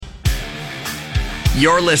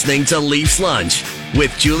You're listening to Leafs Lunch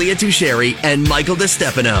with Julia Toucheri and Michael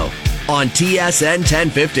DeStefano on TSN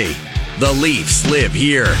 1050. The Leafs live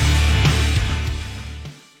here.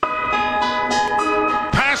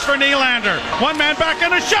 Pass for Nylander. One man back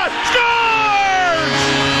and a shot. Scores!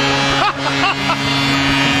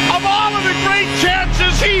 Of all of the great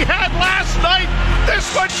chances he had last night, this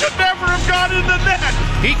one should never have gone in the net.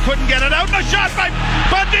 He couldn't get it out. And a shot by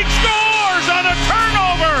Bunting, scores on a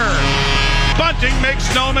turnover. Bunting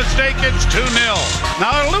makes no mistake, it's 2-0.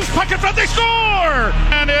 Now a loose puck in front, they score!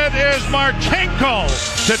 And it is Marchenko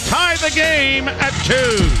to tie the game at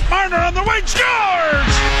 2. Marner on the wing,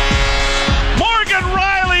 scores! Morgan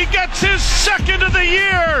Rielly gets his second of the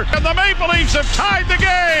year, and the Maple Leafs have tied the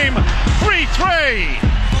game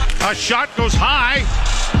 3-3. A shot goes high.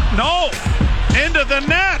 No, into the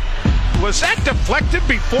net. Was that deflected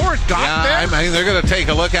before it got there? I mean, they're going to take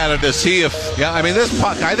a look at it to see if... Yeah, I mean, this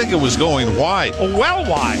puck, I think it was going wide. Well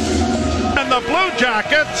wide. And the Blue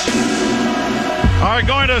Jackets are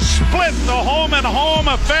going to split the home-and-home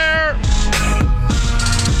affair.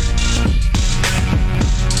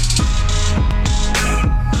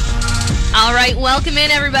 All right, welcome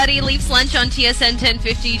in, everybody. Leafs Lunch on TSN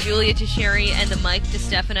 1050. Julia Toucheri and the Mike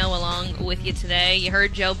DeStefano along with you today. You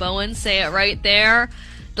heard Joe Bowen say it right there.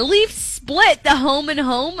 The Leafs split the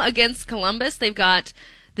home-and-home against Columbus. They've got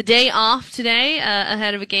the day off today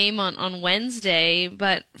ahead of a game on Wednesday.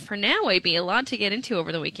 But for now, AB, a lot to get into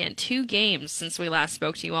over the weekend. 2 games since we last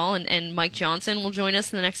spoke to you all. And Mike Johnson will join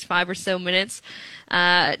us in the next 5 or so minutes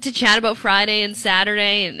to chat about Friday and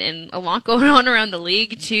Saturday. And a lot going on around the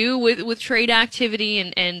league, too, with trade activity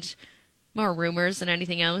and more rumors than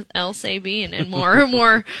anything else, AB, and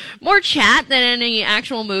more chat than any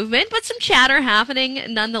actual movement, but some chatter happening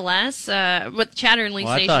nonetheless. But chatter in Leafs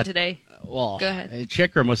Nation today. Well, go ahead.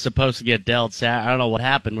 Chikrin was supposed to get dealt. I don't know what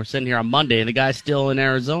happened. We're sitting here on Monday, and the guy's still in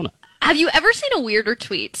Arizona. Have you ever seen a weirder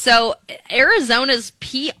tweet? So Arizona's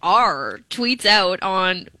PR tweets out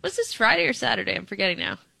on, was this Friday or Saturday? I'm forgetting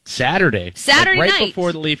now. Saturday right night. Right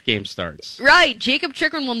Before the Leaf game starts. Right. Jacob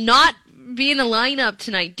Chikrin will not be in the lineup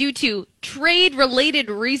tonight due to trade-related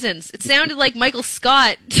reasons. It sounded like Michael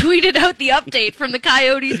Scott tweeted out the update from the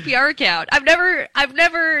Coyotes PR account. I've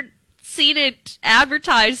never seen it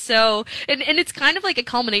advertised so, and it's kind of like a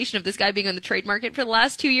culmination of this guy being on the trade market for the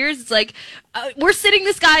last 2 years. It's like, we're sitting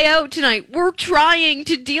this guy out tonight. We're trying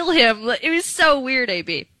to deal him. It was so weird,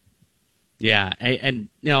 AB. Yeah, and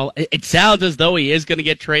you know, it sounds as though he is going to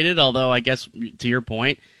get traded, although I guess, to your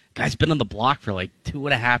point, guy's been on the block for like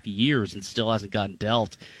 2.5 years and still hasn't gotten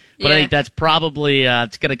dealt. But yeah. I think that's probably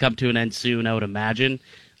it's going to come to an end soon, I would imagine.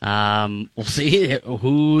 We'll see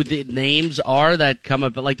who the names are that come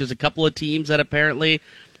up. But like, there's a couple of teams that apparently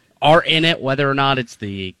are in it, whether or not it's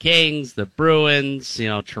the Kings, the Bruins. You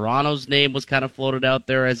know, Toronto's name was kind of floated out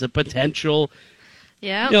there as a potential,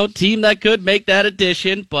 team that could make that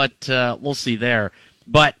addition. But we'll see there.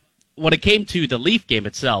 But when it came to the Leaf game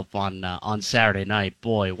itself on Saturday night,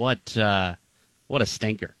 boy, what a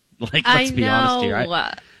stinker! Like, let's be honest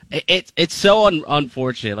here. It's so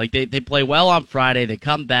unfortunate. Like, they play well on Friday, they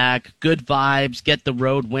come back, good vibes, get the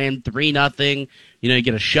road win, 3-0. You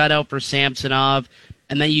get a shutout for Samsonov,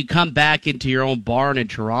 and then you come back into your own barn in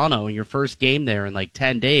Toronto in your first game there in like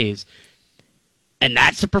 10 days, and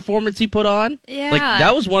that's the performance he put on. Yeah, like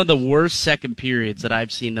that was one of the worst second periods that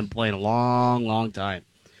I've seen them play in a long, long time.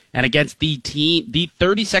 And against the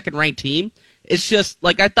 32nd ranked team, it's just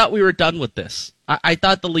like I thought we were done with this. I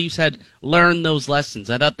thought the Leafs had learned those lessons.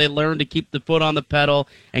 I thought they learned to keep the foot on the pedal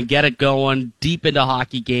and get it going deep into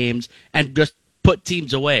hockey games and just put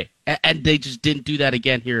teams away. And they just didn't do that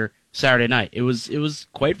again here Saturday night. It was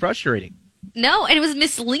quite frustrating. No, and it was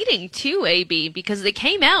misleading too, AB, because they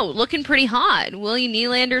came out looking pretty hot. William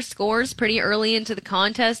Nylander scores pretty early into the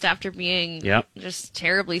contest after being just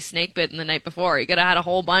terribly snake bitten the night before. He could have had a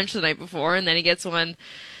whole bunch the night before, and then he gets one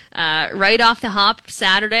right off the hop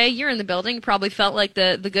Saturday. You're in the building. Probably felt like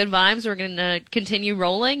the good vibes were going to continue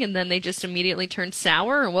rolling, and then they just immediately turned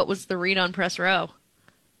sour. Or what was the read on press row?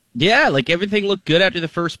 Yeah, like everything looked good after the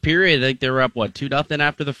first period. I think they were up, 2-0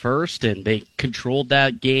 after the first, and they controlled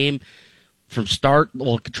that game from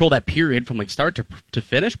control that period from like start to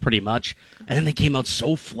finish pretty much. And then they came out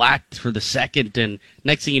so flat for the second, and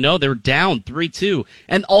next thing you know, they were down 3-2.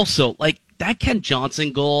 And also, like, that Kent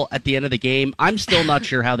Johnson goal at the end of the game, I'm still not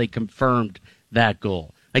sure how they confirmed that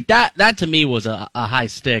goal. Like, that to me was a high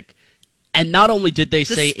stick. And not only did they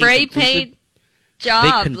say spray paint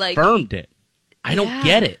job, they confirmed it. I don't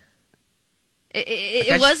get it.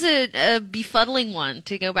 It was a befuddling one,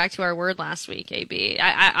 to go back to our word last week, AB.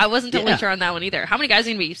 I wasn't totally sure on that one either. How many guys are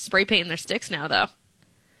going to be spray painting their sticks now, though?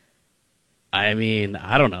 I mean,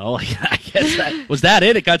 I don't know. I guess was that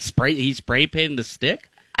it? It got he spray painted the stick?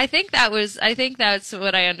 I think that's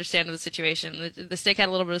what I understand of the situation. The stick had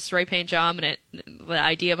a little bit of spray paint job, and the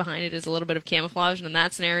idea behind it is a little bit of camouflage. And in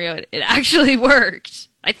that scenario, it actually worked.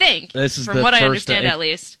 I think, this is from what I understand, at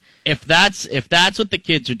least. If that's what the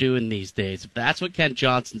kids are doing these days, if that's what Kent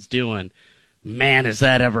Johnson's doing, man, is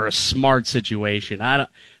that ever a smart situation?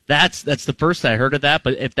 That's the first I heard of that.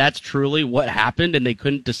 But if that's truly what happened and they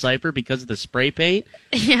couldn't decipher because of the spray paint,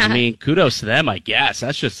 yeah. I mean, kudos to them, I guess.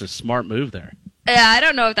 That's just a smart move there. Yeah, I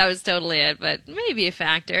don't know if that was totally it, but maybe a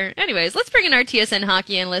factor. Anyways, let's bring in our TSN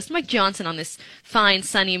hockey analyst, Mike Johnson, on this fine,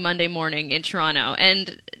 sunny Monday morning in Toronto.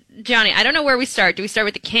 And Johnny, I don't know where we start. Do we start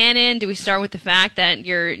with the cannon? Do we start with the fact that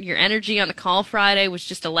your energy on the call Friday was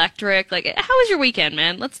just electric? Like, how was your weekend,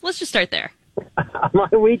 man? Let's just start there. My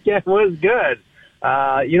weekend was good.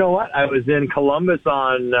 You know what? I was in Columbus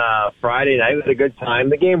on Friday night. It was a good time.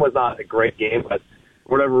 The game was not a great game, but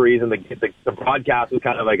for whatever reason, the broadcast was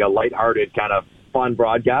kind of like a lighthearted, kind of fun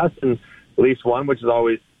broadcast, and Leafs won, which is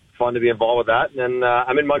always fun to be involved with that. And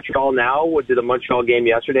I'm in Montreal now. We did a Montreal game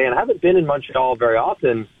yesterday, and I haven't been in Montreal very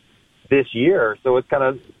often this year, so it's kind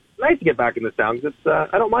of nice to get back in this town because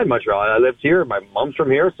I don't mind Montreal. I lived here. My mom's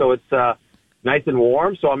from here, so it's nice and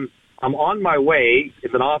warm. So I'm on my way.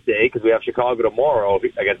 It's an off day because we have Chicago tomorrow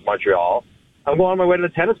against Montreal. I'm going on my way to the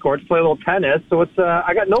tennis court to play a little tennis, so it's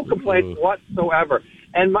I got no complaints whatsoever.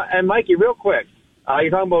 And Mikey, real quick, you're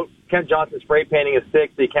talking about Kent Johnson spray painting his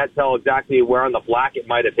stick so you can't tell exactly where on the black it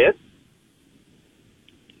might have hit.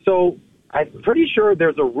 So I'm pretty sure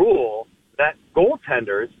there's a rule that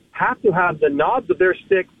goaltenders have to have the knobs of their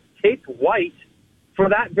sticks taped white for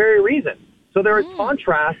that very reason. So there is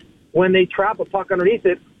contrast when they trap a puck underneath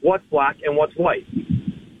it, what's black and what's white.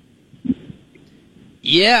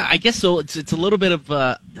 Yeah, I guess so. It's a little bit of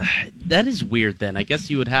that is weird. Then I guess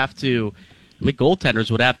you would have to. I mean,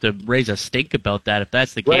 goaltenders would have to raise a stink about that if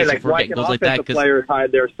that's the case. Right, like, if we're getting goals like that, because players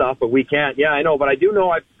hide their stuff, but we can't. Yeah, I know, but I do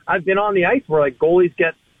know I've been on the ice where like goalies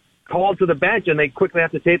get called to the bench and they quickly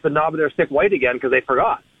have to tape the knob of their stick white again because they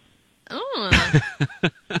forgot. Oh.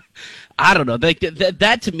 I don't know.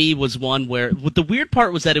 That to me was one where the weird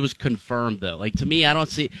part was that it was confirmed, though. Like, to me, I don't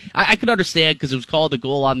see. I could understand because it was called a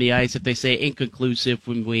goal on the ice if they say inconclusive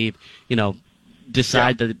when we,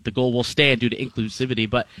 decide that the goal will stand due to inclusivity.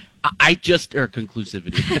 But I just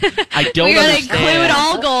conclusivity. I don't. We're going to understand. include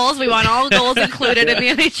all goals. We want all goals included in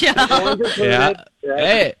the NHL. Yeah.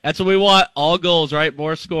 Hey, that's what we want. All goals, right?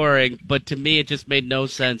 More scoring. But to me, it just made no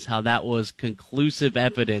sense how that was conclusive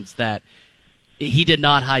evidence that he did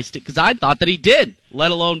not high stick, because I thought that he did, let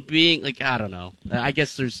alone being, like, I don't know. I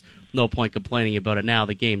guess there's no point complaining about it now.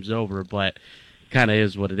 The game's over, but kind of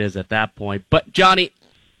is what it is at that point. But, Johnny,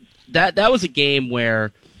 that was a game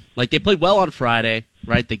where, like, they played well on Friday,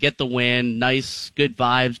 right? They get the win, nice, good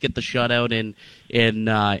vibes, get the shutout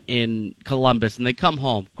in Columbus, and they come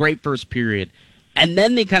home. Great first period. And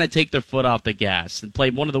then they kind of take their foot off the gas and play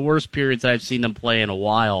one of the worst periods I've seen them play in a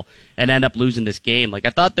while and end up losing this game. Like, I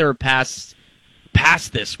thought they were past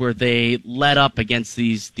this where they let up against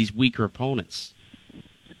these weaker opponents.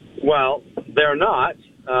 Well, they're not.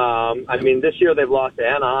 I mean, this year they've lost to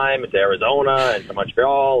Anaheim and to Arizona and to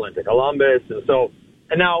Montreal and to Columbus.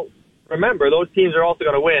 And now, remember, those teams are also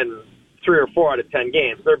going to win 3 or 4 out of 10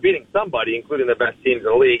 games. They're beating somebody, including the best teams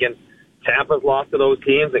in the league. And Tampa's lost to those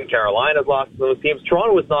teams and Carolina's lost to those teams.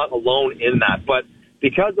 Toronto is not alone in that. But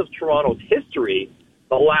because of Toronto's history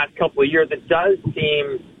the last couple of years, it does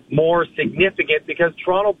seem more significant because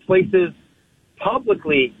Toronto places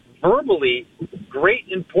publicly, verbally, great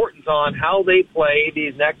importance on how they play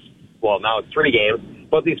these next, well, now it's 3 games,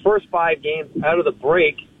 but these first 5 games out of the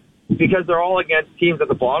break because they're all against teams at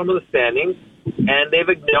the bottom of the standings, and they've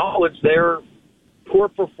acknowledged their poor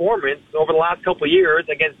performance over the last couple of years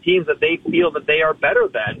against teams that they feel that they are better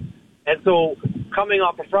than. And so coming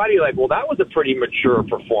off of Friday, like, well, that was a pretty mature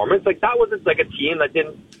performance. Like, that wasn't like a team that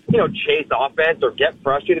didn't, chase offense or get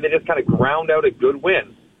frustrated. They just kind of ground out a good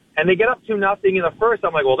win. And they get up 2-0 in the first.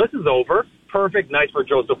 I'm like, well, this is over. Perfect. Nice for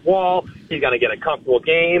Joseph Woll. He's going to get a comfortable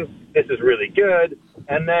game. This is really good.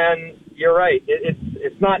 And then you're right.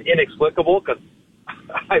 It's not inexplicable because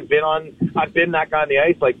I've been that guy on the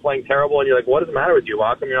ice, like, playing terrible. And you're like, what is the matter with you?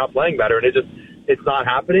 How come you're not playing better? And it's not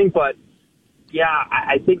happening. But yeah,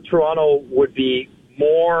 I think Toronto would be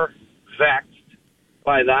more vexed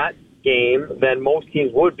by that game than most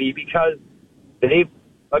teams would be because they've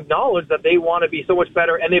acknowledged that they want to be so much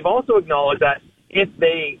better, and they've also acknowledged that if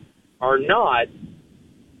they are not,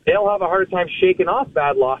 they'll have a harder time shaking off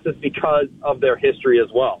bad losses because of their history as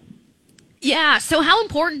well. Yeah, so how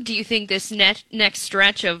important do you think this next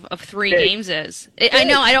stretch of 3 games is? I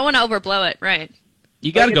know, I don't want to overblow it, right?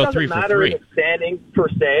 You got to go 3 for 3. It doesn't matter in the standings per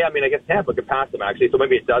se. I mean, I guess Tampa could pass them, actually, so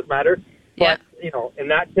maybe it does matter. But, in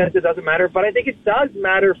that sense, it doesn't matter. But I think it does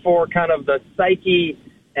matter for kind of the psyche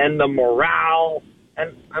and the morale,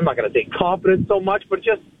 and I'm not going to say confidence so much, but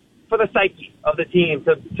just for the psyche of the team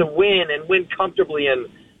to win and win comfortably. And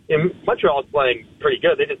Montreal's playing pretty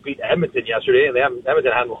good. They just beat Edmonton yesterday, and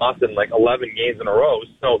Edmonton hadn't lost in like 11 games in a row.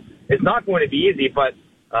 So it's not going to be easy, but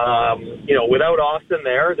without Austin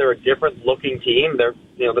there, they're a different-looking team. The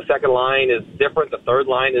second line is different. The third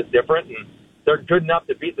line is different, and they're good enough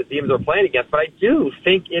to beat the teams they're playing against. But I do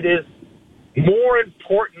think it is more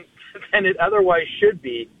important than it otherwise should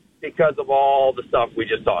be because of all the stuff we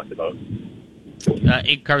just talked about.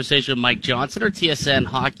 In conversation with Mike Johnson, our TSN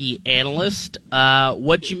hockey analyst.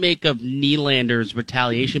 What'd you make of Nylander's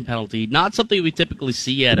retaliation penalty? Not something we typically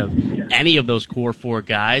see out of any of those core 4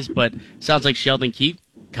 guys, but sounds like Sheldon Keefe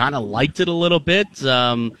kind of liked it a little bit.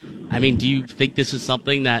 Do you think this is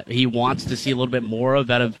something that he wants to see a little bit more of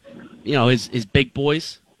out of, his big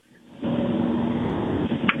boys?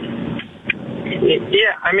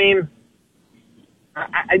 Yeah, I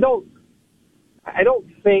don't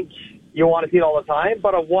think you want to see it all the time,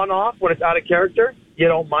 but a one-off when it's out of character, you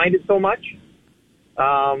don't mind it so much.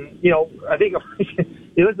 I think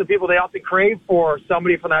you listen to people, they often crave for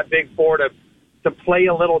somebody from that big 4 to play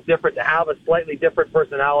a little different, to have a slightly different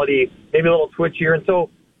personality, maybe a little twitchier. And so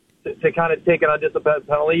to kind of take an undisciplined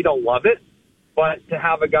penalty, you don't love it. But to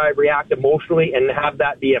have a guy react emotionally and have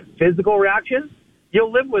that be a physical reaction,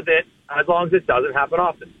 you'll live with it as long as it doesn't happen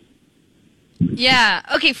often. Yeah.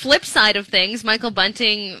 Okay, flip side of things, Michael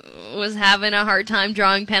Bunting was having a hard time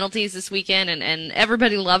drawing penalties this weekend, and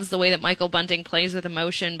everybody loves the way that Michael Bunting plays with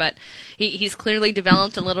emotion, but he's clearly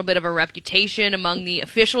developed a little bit of a reputation among the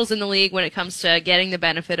officials in the league when it comes to getting the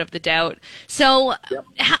benefit of the doubt. So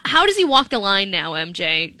how does he walk the line now,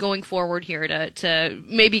 MJ, going forward here to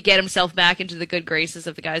maybe get himself back into the good graces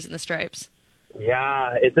of the guys in the stripes?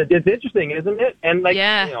 Yeah, it's interesting, isn't it? And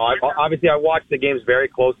obviously I watch the games very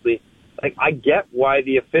closely. I get why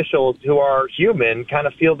the officials who are human kind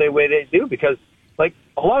of feel the way they do, because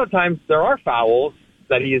a lot of times there are fouls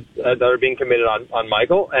that that are being committed on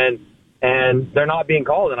Michael, and they're not being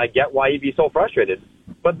called, and I get why he'd be so frustrated.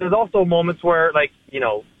 But there's also moments where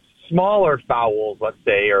smaller fouls, let's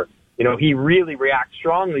say, or he really reacts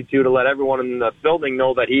strongly to let everyone in the building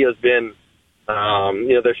know that he has been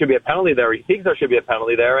there should be a penalty there. He thinks there should be a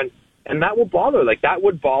penalty there, and that will bother. That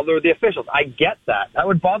would bother the officials. I get that. That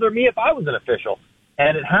would bother me if I was an official.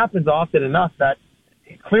 And it happens often enough that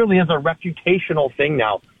it clearly is a reputational thing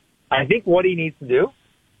now. I think what he needs to do,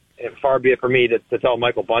 and far be it for me to tell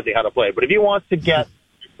Michael Bunting how to play, but if he wants to get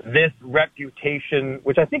this reputation,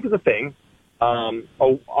 which I think is a thing,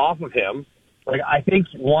 off of him, I think,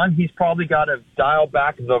 one, he's probably got to dial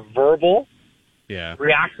back the verbal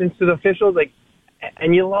reactions to the officials.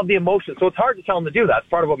 And you love the emotion. So it's hard to tell him to do that. It's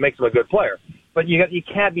part of what makes him a good player. But you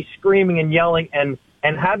can't be screaming and yelling and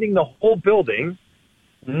having the whole building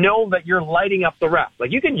know that you're lighting up the ref.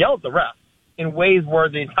 You can yell at the ref in ways where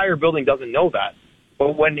the entire building doesn't know that.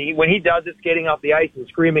 But when he does it, skating off the ice and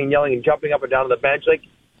screaming and yelling and jumping up and down on the bench,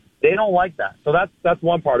 they don't like that. So that's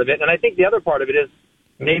one part of it. And I think the other part of it is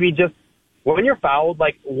maybe just when you're fouled,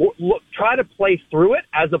 look, try to play through it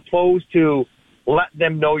as opposed to let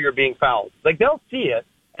them know you're being fouled. They'll see it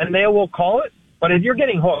and they will call it, but if you're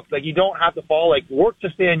getting hooked, you don't have to fall. Work to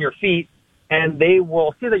stay on your feet, and they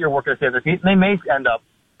will see that you're working to stay on their feet, and they may end up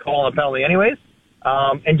calling a penalty anyways.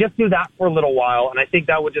 And just do that for a little while, and I think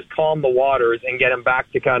that would just calm the waters and get him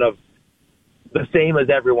back to kind of the same as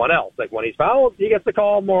everyone else. When he's fouled, he gets the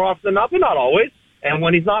call more often than not, but not always. And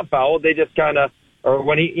when he's not fouled, they just kind of, or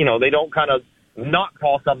when they don't kind of not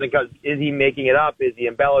call something because is he making it up? Is he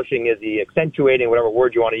embellishing? Is he accentuating? Whatever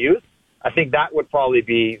word you want to use. I think that would probably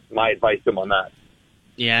be my advice to him on that.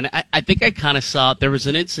 Yeah, and I think I kind of saw there was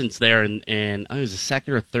an instance there in it was the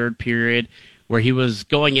second or third period where he was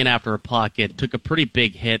going in after a puck. It took a pretty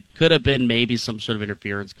big hit. Could have been maybe some sort of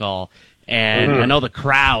interference call. And I know the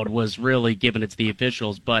crowd was really giving it to the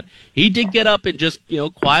officials, but he did get up and just,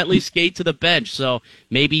 quietly skate to the bench. So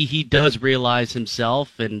maybe he does realize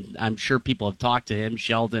himself, and I'm sure people have talked to him,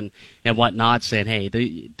 Sheldon and whatnot, saying, hey,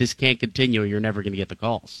 this can't continue. You're never going to get the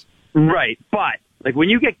calls. Right. But, when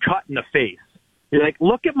you get cut in the face, you're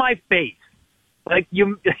look at my face. I'm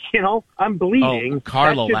bleeding. Oh,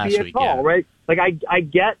 Carlo last week, call, right? I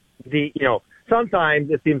get the,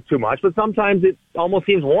 sometimes it seems too much, but sometimes it almost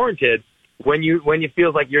seems warranted when you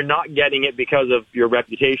feel like you're not getting it because of your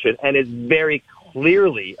reputation, and it's very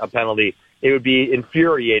clearly a penalty it would be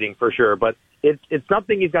infuriating for sure. But it's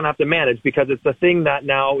something he's going to have to manage because it's the thing that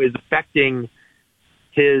now is affecting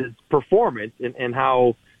his performance and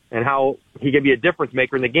how he can be a difference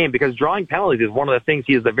maker in the game, because drawing penalties is one of the things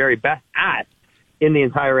he is the very best at in the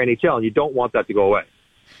entire NHL, and you don't want that to go away.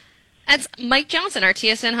 That's Mike Johnson, our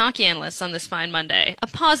TSN hockey analyst, on this fine Monday. A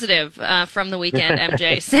positive from the weekend,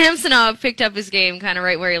 MJ. Samsonov picked up his game kind of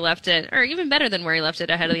right where he left it, or even better than where he left it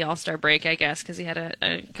ahead of the All-Star break, I guess, because he had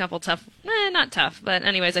a couple tough, not tough, but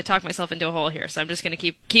anyways, I talked myself into a hole here, so I'm just going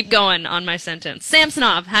to keep going on my sentence.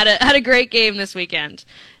 Samsonov had a great game this weekend.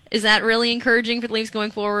 Is that really encouraging for the Leafs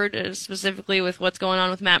going forward, specifically with what's going on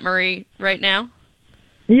with Matt Murray right now?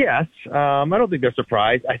 Yes. I don't think they're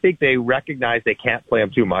surprised. I think they recognize they can't play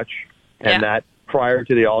him too much. And that prior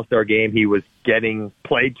to the All-Star game, he was getting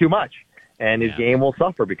played too much, and his game will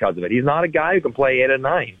suffer because of it. He's not a guy who can play 8 and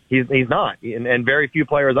 9. He's not, and very few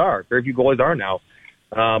players are. Very few goalies are now.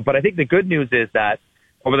 But I think the good news is that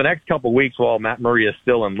over the next couple of weeks, while Matt Murray is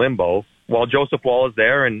still in limbo, while Joseph Woll is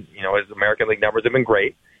there, and his American League numbers have been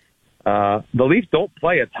great, the Leafs don't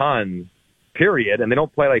play a ton, period, and they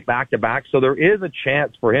don't play like back-to-back. So there is a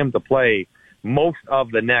chance for him to play most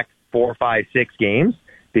of the next 4, 5, 6 games,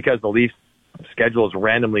 because the Leafs' schedule is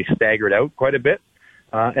randomly staggered out quite a bit.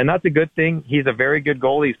 And that's a good thing. He's a very good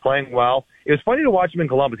goalie. He's playing well. It was funny to watch him in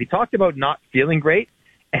Columbus. He talked about not feeling great,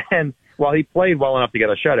 and while he played well enough to get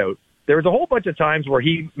a shutout, there was a whole bunch of times where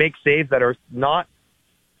he makes saves that are not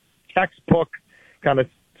textbook kind of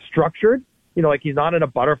structured. Like he's not in a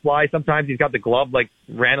butterfly. Sometimes he's got the glove like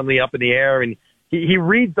randomly up in the air, and he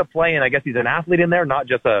reads the play, and I guess he's an athlete in there, not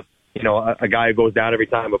just a guy who goes down every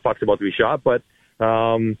time a puck's about to be shot. But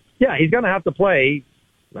he's going to have to play,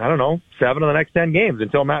 7 of the next 10 games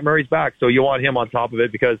until Matt Murray's back. So you want him on top of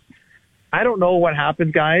it, because I don't know what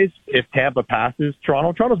happens, guys, if Tampa passes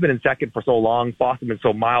Toronto. Toronto's been in second for so long. Boston's been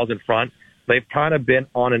so miles in front. They've kind of been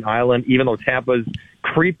on an island, even though Tampa's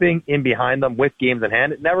creeping in behind them with games in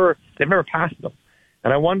hand. They've never passed them.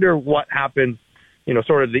 And I wonder what happens,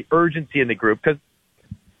 sort of the urgency in the group, because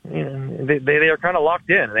they are kind of locked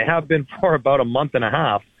in. They have been for about a month and a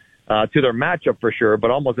half. To their matchup for sure,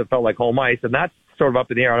 but almost it felt like home ice, and that's sort of up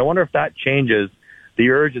in the air. And I wonder if that changes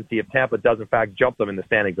the urgency if Tampa does in fact jump them in the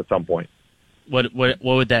standings at some point. What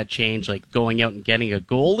would that change? Like going out and getting a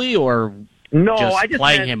goalie, or I just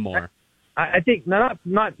playing him more? I think not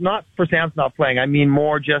for Samsonov playing. I mean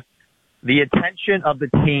more just the attention of the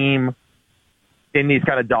team in these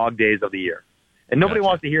kind of dog days of the year. And nobody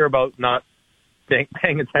wants to hear about not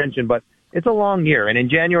paying attention, but it's a long year, and in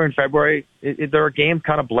January and February, there are games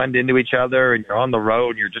kind of blend into each other, and you're on the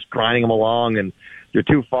road, and you're just grinding them along, and you're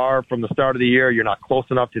too far from the start of the year, you're not close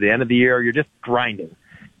enough to the end of the year, you're just grinding.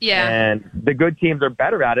 Yeah. And the good teams are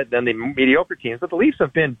better at it than the mediocre teams, but the Leafs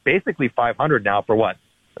have been basically 500 now for what,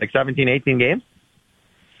 like 17, 18 games?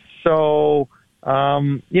 So,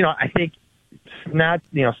 I think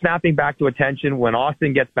snapping back to attention when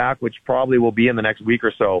Austin gets back, which probably will be in the next week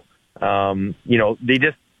or so,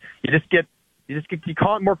 you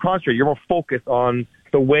call it more concentrated. You're more focused on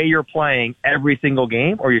the way you're playing every single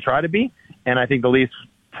game, or you try to be. And I think the Leafs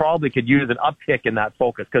probably could use an uptick in that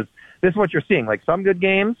focus, because this is what you're seeing. Like some good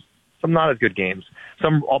games, some not as good games,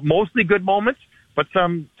 some mostly good moments, but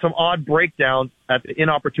some odd breakdowns at the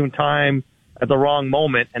inopportune time at the wrong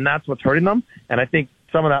moment. And that's what's hurting them. And I think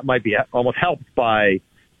some of that might be almost helped by,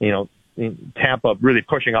 Tampa really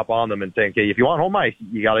pushing up on them and saying, okay, if you want home ice,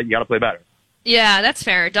 you gotta play better. Yeah, that's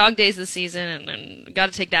fair. Dog days this season, and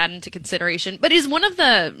got to take that into consideration. But is one of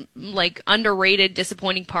the underrated,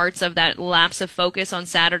 disappointing parts of that lapse of focus on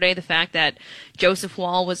Saturday the fact that Joseph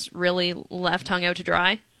Woll was really left hung out to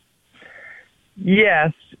dry?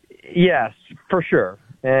 Yes, for sure.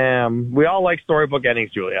 We all like storybook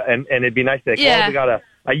endings, Julia, and it'd be nice to say, well, we got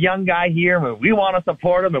a young guy here, and we want to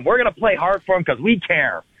support him, and we're going to play hard for him because we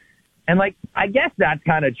care. And, I guess that's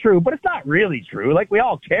kind of true, but it's not really true. We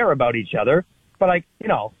all care about each other. But,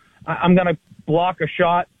 I'm going to block a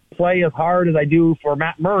shot, play as hard as I do for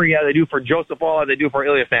Matt Murray, as I do for Joseph Woll, as I do for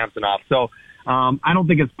Ilya Samsonov. So I don't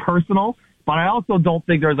think it's personal, but I also don't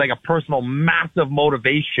think there's, a personal massive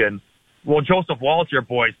motivation. Well, Joseph Woll's here,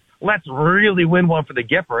 boys. Let's really win one for the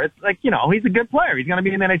Gipper. It's he's a good player. He's going to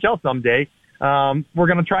be in the NHL someday. We're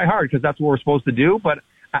going to try hard because that's what we're supposed to do. But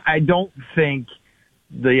I don't think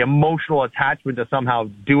the emotional attachment to somehow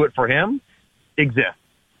do it for him exists.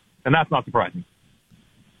 And that's not surprising.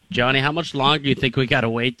 Johnny, how much longer do you think we got to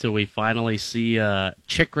wait till we finally see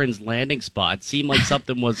Chychrun's landing spot? Seemed like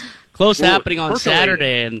something was close happening on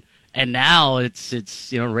Saturday, and now it's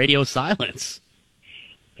radio silence.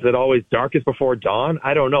 Is it always darkest before dawn?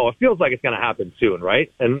 I don't know. It feels like it's going to happen soon,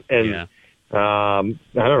 right? And I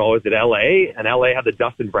don't know, is it LA? And LA had the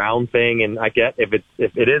Dustin Brown thing, and I get if it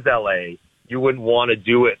is LA, you wouldn't want to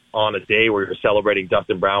do it on a day where you're celebrating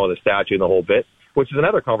Dustin Brown with a statue and the whole bit, which is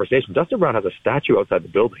another conversation. Dustin Brown has a statue outside the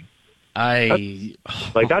building.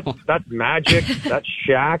 That's Magic, that's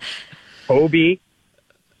Shaq, Kobe,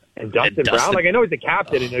 and Dustin Brown. Like, I know he's the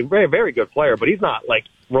captain and a very, very good player, but he's not like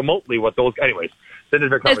remotely what those. Anyways, this is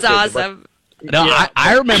a conversation. It's awesome. No, yeah.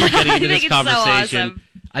 I remember getting into this conversation. So awesome.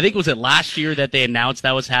 I think was it last year that they announced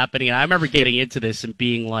that was happening, and I remember getting into this and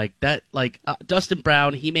being like, Dustin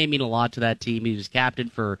Brown, he may mean a lot to that team. He was captain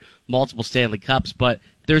for multiple Stanley Cups, but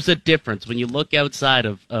there's a difference when you look outside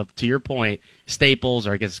of to your point, Staples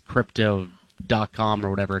or I guess Crypto.com or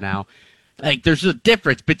whatever now. Like, there's a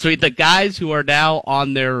difference between the guys who are now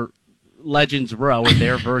on their Legends Row and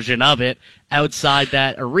their version of it outside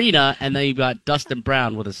that arena, and then you've got Dustin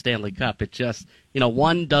Brown with a Stanley Cup. It just,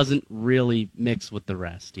 one doesn't really mix with the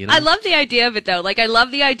rest. I love the idea of it, though. Like, I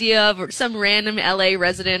love the idea of some random LA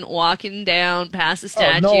resident walking down past the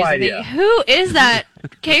statues and thinking, who is that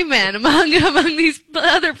caveman among these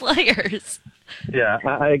other players? Yeah,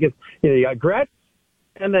 I guess you got Gret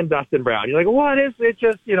and then Dustin Brown. You're like, what is it?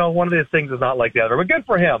 Just one of these things is not like the other. But good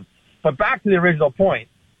for him. But back to the original point.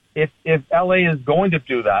 If LA is going to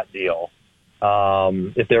do that deal,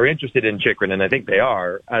 if they're interested in Chychrun, and I think they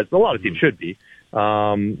are, as a lot of teams should be,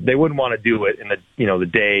 they wouldn't want to do it in the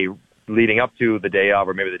day leading up to the day of,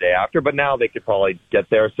 or maybe the day after. But now they could probably get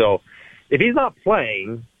there. So if he's not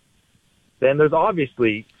playing, then there's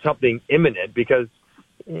obviously something imminent because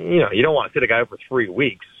you don't want to sit a guy out for 3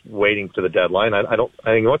 weeks waiting to the deadline. I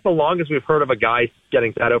think what's the longest we've heard of a guy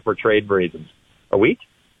getting sat out for trade reasons? A week?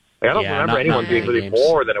 I don't remember anyone being really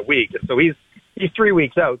more than a week. So he's 3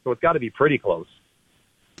 weeks out, so it's got to be pretty close.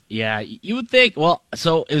 Yeah, you would think. Well,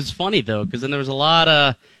 so it was funny, though, because then there was a lot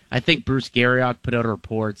of, I think Bruce Garriock put out a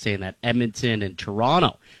report saying that Edmonton and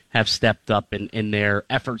Toronto have stepped up in their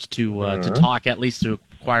efforts to talk, at least to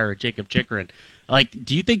acquire Jakob Chychrun. Like,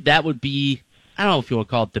 do you think that would be, I don't know if you would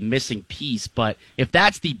call it the missing piece, but if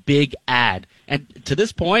that's the big ad, and to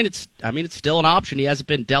this point, it's still an option. He hasn't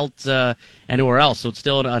been dealt anywhere else, so it's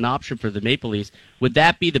still an option for the Maple Leafs. Would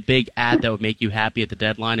that be the big ad that would make you happy at the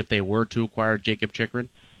deadline if they were to acquire Jakob Chychrun?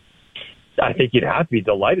 I think you'd have to be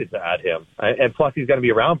delighted to add him, and plus he's going to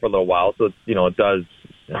be around for a little while, so it does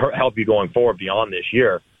help you going forward beyond this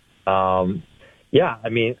year. I'm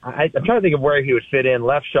trying to think of where he would fit in.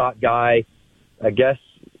 Left shot guy, I guess.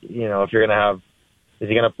 If you're going to have, is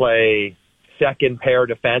he going to play second pair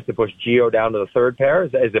defense and push Gio down to the third pair?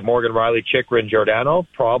 Is it Morgan Rielly, Chychrun, Giordano?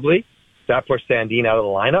 Probably. Does that push Sandin out of the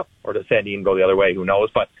lineup? Or does Sandin go the other way? Who knows?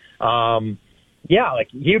 But,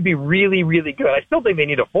 he would be really, really good. I still think they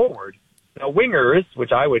need a forward. Now, wingers,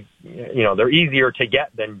 which I would, they're easier to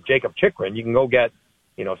get than Jakob Chychrun. You can go get,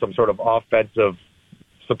 some sort of offensive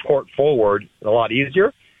support forward a lot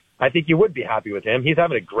easier. I think you would be happy with him. He's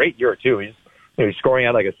having a great year, too. He's scoring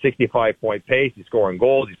at like a 65-point pace. He's scoring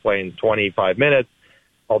goals. He's playing 25 minutes,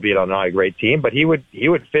 albeit on not a great team. But he would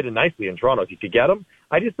fit in nicely in Toronto if you could get him.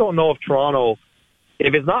 I just don't know if Toronto,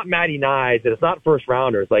 if it's not Matty Knies and it's not first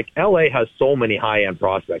rounders, like LA has so many high-end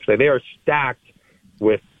prospects. Like, they are stacked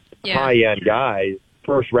with high-end guys,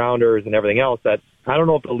 first rounders and everything else, that I don't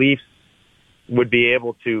know if the Leafs would be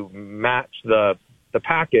able to match the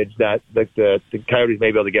package that the Coyotes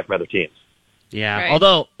may be able to get from other teams. Yeah, right.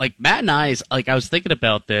 Although, like, Matt Knies, like, I was thinking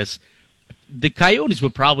about this, the Coyotes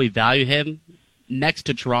would probably value him next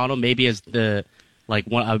to Toronto, maybe as a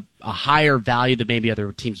higher value than maybe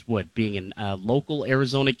other teams would, being a local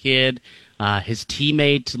Arizona kid. His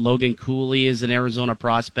teammate, Logan Cooley, is an Arizona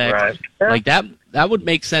prospect. Right. Like, that would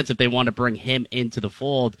make sense if they want to bring him into the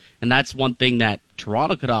fold, and that's one thing that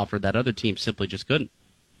Toronto could offer that other teams simply just couldn't.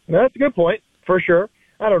 That's a good point, for sure.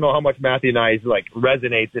 I don't know how much Matthew Knies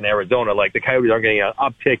resonates in Arizona. Like, the Coyotes aren't getting an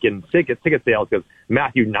uptick in ticket sales because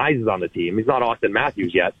Matthew Knies is on the team. He's not Austin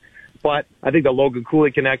Matthews yet. But I think the Logan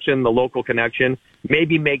Cooley connection, the local connection,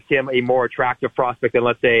 maybe makes him a more attractive prospect than,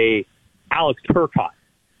 let's say, Alex Turcotte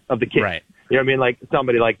of the Kings. Right. You know what I mean? Like,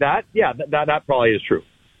 somebody like that. Yeah, that probably is true.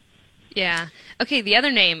 Yeah. Okay, the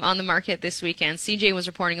other name on the market this weekend, CJ was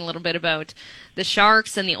reporting a little bit about the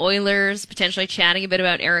Sharks and the Oilers, potentially chatting a bit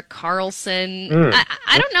about Erik Karlsson.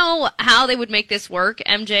 I don't know how they would make this work,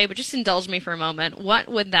 MJ, but just indulge me for a moment. What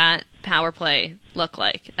would that power play look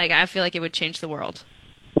like? Like, I feel like it would change the world.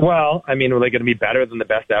 Well, I mean, were they going to be better than the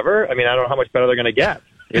best ever? I mean, I don't know how much better they're going to get.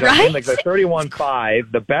 You know right? what I mean? Like, the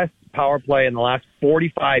 31-5, the best power play in the last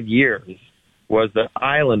 45 years was the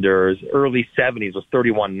Islanders. Early 70s was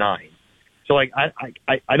 31-9. So, like,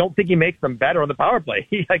 I don't think he makes them better on the power play.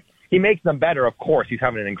 He makes them better. Of course, he's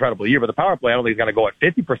having an incredible year, but the power play, I don't think he's going to go at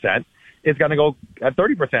 50%. is going to go at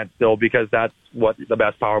 30% still because that's what the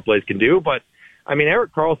best power plays can do. But, I mean,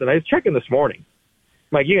 Erik Karlsson, I was checking this morning.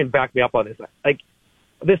 Mike, you can back me up on this. Like,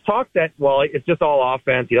 this talk that, well, it's just all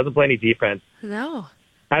offense. He doesn't play any defense. No.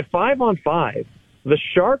 At 5-on-5, the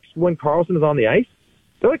Sharks, when Karlsson is on the ice,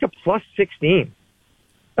 they're like a plus 16.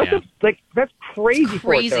 That's crazy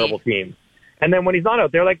for a terrible team. And then when he's not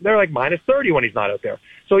out there, they're like minus 30 when he's not out there.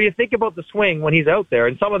 So you think about the swing when he's out there,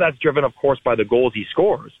 and some of that's driven, of course, by the goals he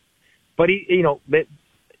scores. But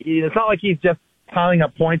it's not like he's just piling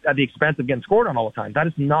up points at the expense of getting scored on all the time. That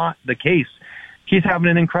is not the case. He's having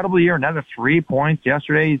an incredible year. Another 3 points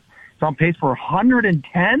yesterday. He's on pace for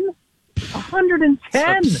 110.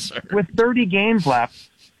 110 with 30 games left.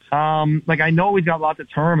 I know he's got lots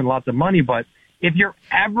of term and lots of money, but if you're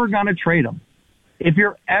ever going to trade him, if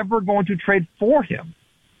you're ever going to trade for him,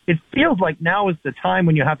 it feels like now is the time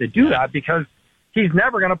when you have to do that because he's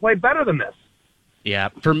never going to play better than this. Yeah,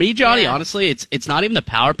 for me, Johnny, honestly, it's not even the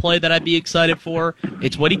power play that I'd be excited for.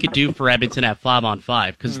 It's what he could do for Edmonton at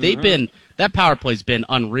 5-on-5 because that power play's been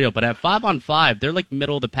unreal. But at 5-on-5, they're like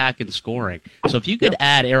middle of the pack in scoring. So if you could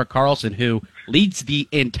add Erik Karlsson, who leads the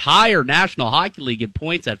entire National Hockey League in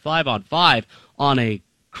points at 5-on-5 on a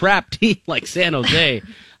crap team like San Jose,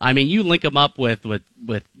 I mean, you link him up with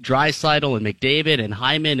Draisaitl and McDavid and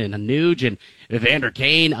Hyman and Nuge and Evander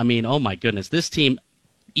Kane. I mean, oh my goodness, this team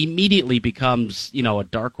immediately becomes, a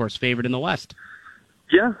dark horse favorite in the West.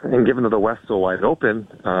 Yeah, and given that the West's so wide open,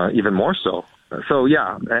 even more so. So,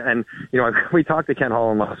 yeah, and, we talked to Ken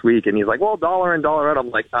Holland last week, and he's like, well, dollar in, dollar out.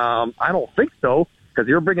 I'm like, I don't think so, because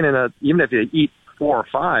you're bringing in even if you eat 4 or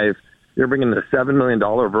 5, you're bringing in a $7 million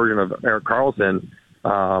version of Erik Karlsson.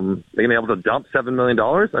 They're going to be able to dump $7 million.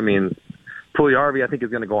 I mean, Puljujarvi, I think, is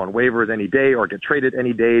going to go on waivers any day or get traded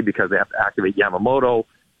any day because they have to activate Yamamoto.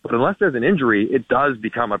 But unless there's an injury, it does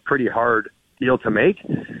become a pretty hard deal to make,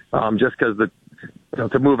 just because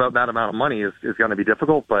to move out that amount of money is going to be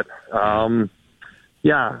difficult. But,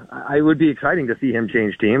 it would be exciting to see him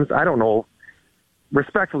change teams. I don't know.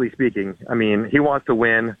 Respectfully speaking, I mean, he wants to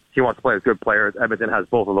win. He wants to play with good players. Edmonton has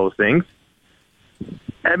both of those things.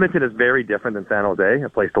 Edmonton is very different than San Jose, a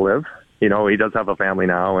place to live. He does have a family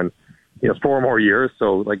now, and he has 4 more years.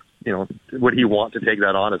 So, would he want to take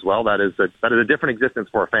that on as well? That is a different existence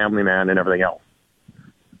for a family man and everything else.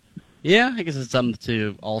 Yeah, I guess it's something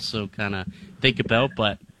to also kind of think about.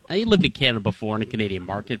 But he lived in Canada before in a Canadian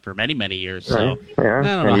market for many, many years. So I don't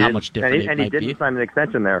know how much different it might be. And he didn't sign an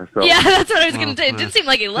extension there. So. Yeah, that's what I was going to say. It didn't seem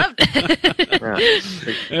like he loved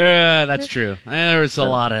it. Yeah, that's true. There's a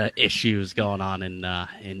lot of issues going on in that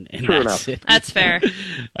city. That's fair.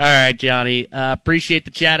 All right, Johnny. Appreciate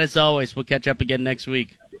the chat as always. We'll catch up again next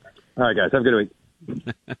week. All right, guys. Have a good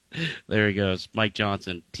week. There he goes. Mike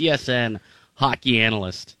Johnson, TSN hockey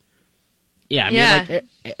analyst. Yeah, I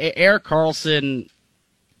mean, Erik Karlsson,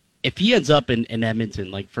 if he ends up in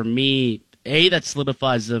Edmonton, for me, that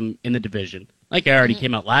solidifies them in the division. I already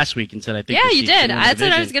came out last week and said I think. Yeah, you did. That's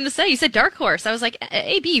what I was going to say. You said dark horse. I was like,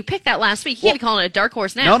 AB, you picked that last week. You can't be calling it a dark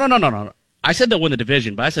horse now. No. I said they'll win the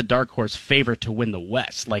division, but I said dark horse favorite to win the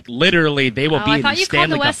West. Literally, they will be in the Stanley Cup final. I thought you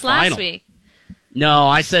called the West last week. No,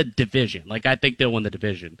 I said division. I think they'll win the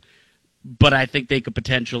division. But I think they could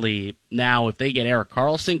potentially, now, if they get Erik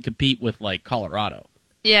Karlsson, compete with, Colorado.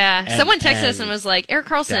 Yeah, someone texted us and was like, Erik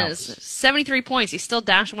Karlsson is 73 points. He's still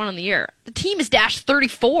dashed 1 on the year. The team is dashed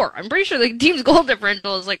 34. I'm pretty sure the team's goal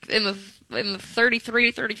differential is in the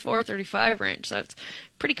 33, 34, 35 range. So it's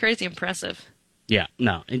pretty crazy impressive. Yeah,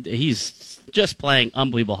 no, he's just playing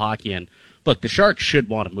unbelievable hockey. And look, the Sharks should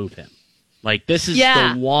want to move him. This is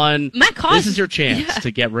the one. This is your chance to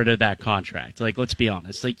get rid of that contract. Let's be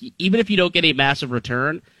honest. Even if you don't get a massive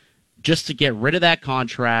return, just to get rid of that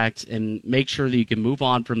contract and make sure that you can move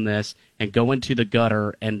on from this and go into the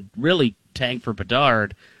gutter and really tank for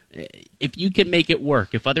Bedard. If you can make it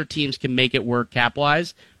work, if other teams can make it work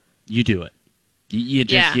cap-wise, you do it. You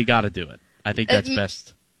got to do it. I think that's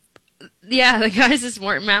best. Yeah, the guys this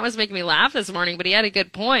morning, Matt was making me laugh this morning, but he had a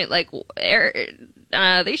good point. They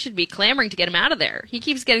should be clamoring to get him out of there. He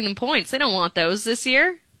keeps getting them points. They don't want those this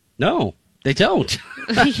year. No. They don't.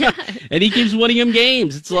 And he keeps winning him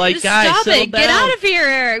games. It's guys, stop it. Down. Get out of here,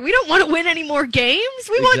 Eric. We don't want to win any more games.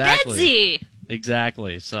 We want Netzy.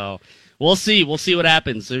 Exactly. So we'll see. We'll see what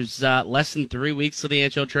happens. There's less than 3 weeks to the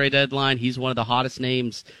NHL trade deadline. He's one of the hottest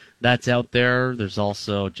names that's out there. There's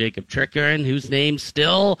also Jacob Trickern, whose name's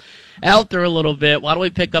still out there a little bit. Why don't we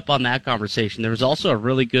pick up on that conversation? There was also a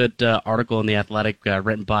really good article in The Athletic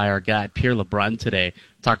written by our guy Pierre LeBrun today.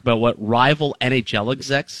 Talk about what rival NHL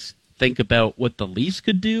execs think about what the Leafs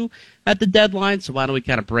could do at the deadline. So why don't we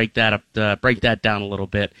kind of break that down a little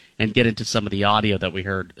bit and get into some of the audio that we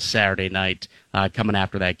heard Saturday night coming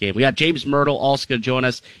after that game. We got James Myrtle also going to join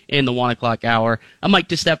us in the 1 o'clock hour. I'm Mike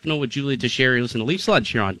DeStefano with Julia Teixeira. Listen to Leafs Lunch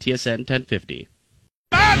here on TSN 1050.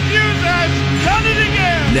 Matthews has done it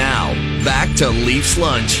again. Now, back to Leafs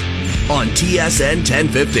Lunch on TSN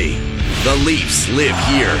 1050. The Leafs live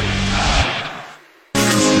here.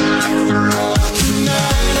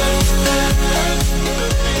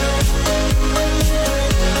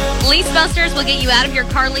 Lease Busters will get you out of your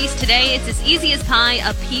car lease today. It's as easy as pie,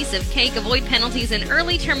 a piece of cake. Avoid penalties and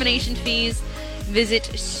early termination fees. Visit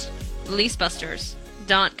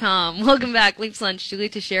leasebusters.com. Welcome back. Leafs Lunch, Julia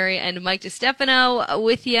Teixeira and Mike DeStefano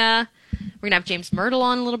with you. We're going to have James Myrtle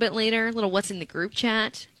on a little bit later. A little What's in the Group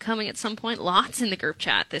Chat coming at some point. Lots in the group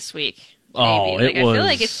chat this week. Maybe. Oh, I feel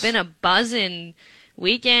like it's been a buzzing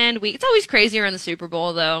weekend. It's always crazier in the Super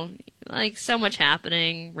Bowl, though. Like, so much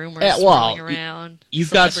happening, rumors swirling around. You've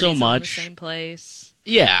got so much. In the same place.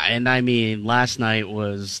 Yeah, and I mean, last night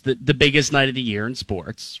was the biggest night of the year in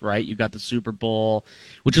sports, right? You got the Super Bowl,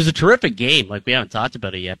 which was a terrific game. Like, we haven't talked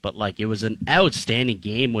about it yet, but, like, it was an outstanding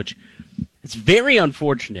game, which it's very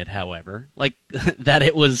unfortunate, however, like, that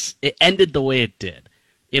it ended the way it did.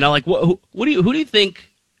 You know, like, who do you think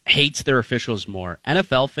hates their officials more,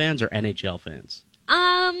 NFL fans or NHL fans?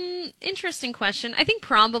 Interesting question. I think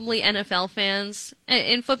probably NFL fans.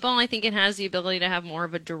 In football, I think it has the ability to have more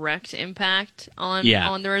of a direct impact on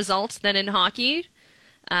the results than in hockey.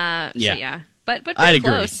 But pretty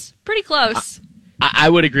close. Pretty close. I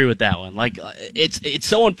would agree with that one. Like, it's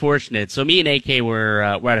so unfortunate. So me and AK were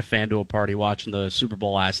at a FanDuel party watching the Super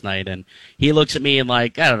Bowl last night, and he looks at me and,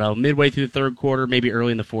 like, I don't know, midway through the third quarter, maybe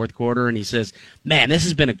early in the fourth quarter, and he says, "Man, this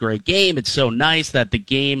has been a great game. It's so nice that the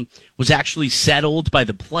game was actually settled by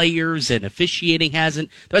the players and officiating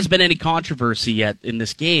hasn't. There hasn't been any controversy yet in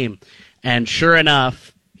this game." And sure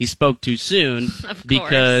enough, he spoke too soon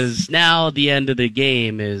because now the end of the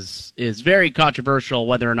game is very controversial,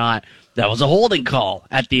 whether or not that was a holding call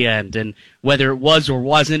at the end, and whether it was or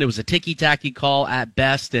wasn't, it was a ticky-tacky call at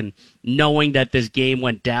best, and knowing that this game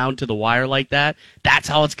went down to the wire like that, that's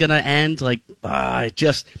how it's going to end. Like,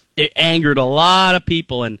 it angered a lot of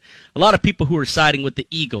people, and a lot of people who were siding with the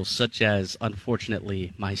Eagles, such as,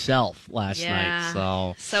 unfortunately, myself last night.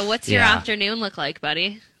 So what's your afternoon look like,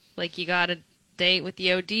 buddy? Like, you got a date with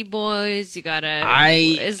the OD boys? You got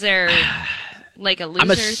is there like a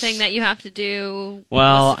loser thing that you have to do?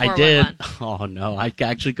 Well, I did. Oh, no. I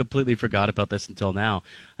actually completely forgot about this until now.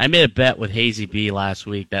 I made a bet with Hazy B last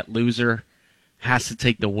week that loser has to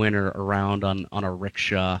take the winner around on a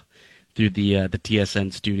rickshaw through the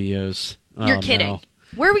TSN studios. You're kidding. No.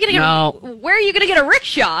 Where are you going to get a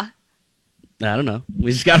rickshaw? I don't know.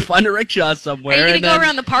 We just got to find a rickshaw somewhere. Are you going to go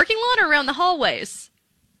around the parking lot or around the hallways?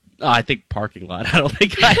 Oh, I think parking lot. I don't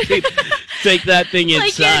think I can take that thing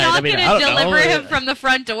inside. Like, you're not going to deliver him from the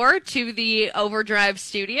front door to the Overdrive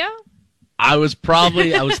studio? I was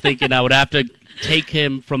thinking I would have to take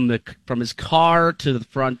him from his car to the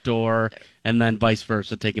front door, and then vice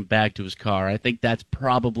versa, take him back to his car. I think that's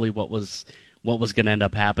probably what was going to end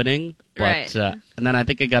up happening. But right. And then I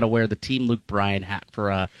think I got to wear the Team Luke Bryan hat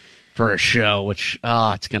for a show, which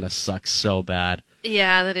it's going to suck so bad.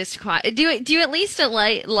 Yeah, that is quite. Do you at least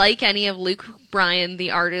like any of Luke Bryan,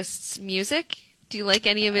 the artist's music? Do you like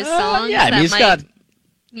any of his songs? Yeah, he's got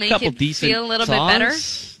make it feel a little bit better.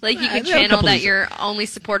 Like, you could channel that you're only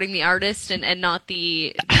supporting the artist and not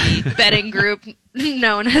the betting group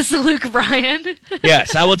known as Luke Bryan.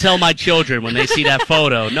 Yes, I will tell my children when they see that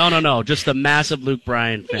photo. No, just a massive Luke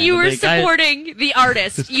Bryan fan. You were supporting the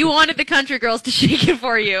artist. You wanted the country girls to shake it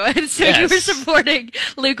for you, and so you were supporting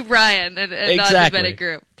Luke Bryan and not the betting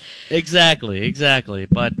group. Exactly.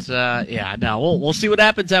 But we'll see what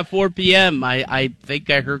happens at 4 p.m. I think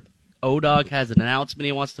I heard O-Dog has an announcement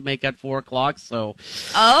he wants to make at 4 o'clock, so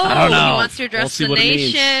I don't know. He wants to address the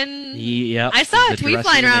nation. Yep, I saw a tweet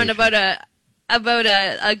flying around about a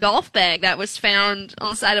golf bag that was found on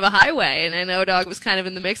the side of a highway, and O-Dog was kind of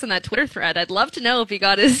in the mix on that Twitter thread. I'd love to know if he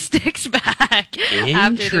got his sticks back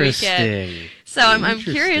after the weekend. So I'm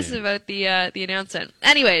curious about the announcement.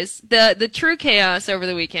 Anyways, the true chaos over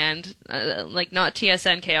the weekend, like not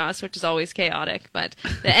TSN chaos, which is always chaotic, but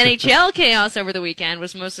the NHL chaos over the weekend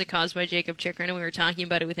was mostly caused by Jakob Chychrun, and we were talking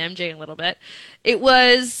about it with MJ a little bit. It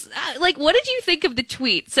was, what did you think of the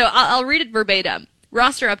tweet? So I'll read it verbatim.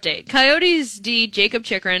 Roster update. Coyotes D. Jakob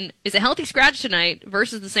Chychrun is a healthy scratch tonight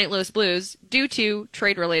versus the St. Louis Blues due to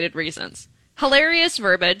trade-related reasons. Hilarious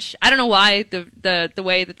verbiage. I don't know why the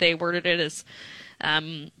way that they worded it is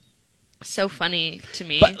So funny to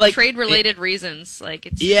me. But, like, trade-related reasons, like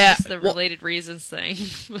it's Yeah, just the well, related reasons thing.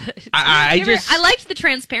 But I I liked the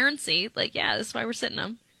transparency. Like, yeah, that's why we're sitting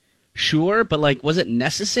them. Sure, but like, was it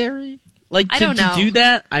necessary? Like I to, don't know. to do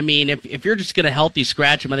that? I mean, if you're just gonna healthy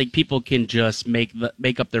scratch them, I think people can just make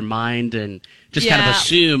up their mind and just kind of Yeah.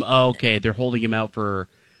 assume, oh, okay, they're holding him out for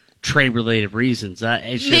trade-related reasons.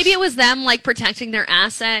 It's just, Maybe it was them like protecting their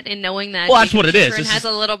asset and knowing that. Well, that's Jacob what it is. Chychrun This has is-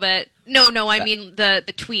 a little bit. No, I mean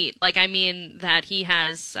the tweet. Like, I mean that he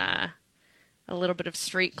has a little bit of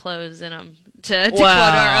street clothes in him, to quote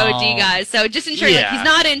our OD guys. So just ensuring like, Yeah. he's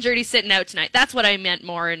not injured, he's sitting out tonight. That's what I meant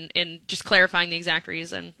more in just clarifying the exact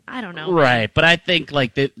reason. I don't know. Right, but I think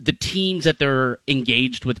like the teams that they're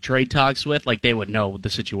engaged with trade talks with, like they would know the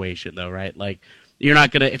situation though, right? Like you're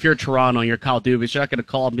not gonna, if you're Toronto, you're Kyle Dubas, you're not gonna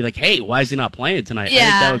call and be like, hey, why is he not playing tonight? I think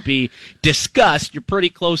Yeah. that would be discussed. You're pretty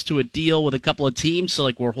close to a deal with a couple of teams, so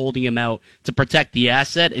like we're holding him out to protect the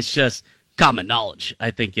asset. It's just common knowledge.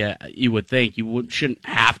 I think you would think shouldn't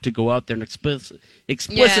have to go out there and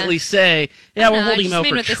explicitly say, yeah, we're No, holding him just out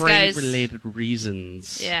mean for with this guy's- trade-related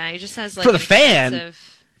reasons. Yeah, he just has like For the an fan,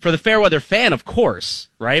 excessive- For the Fairweather fan, of course,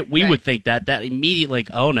 right? We Right. would think that immediately, like,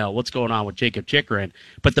 oh no, what's going on with Jacob Chychrun?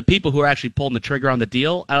 But the people who are actually pulling the trigger on the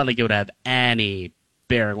deal, I don't think it would have any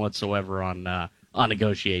bearing whatsoever on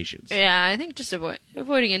negotiations. Yeah, I think just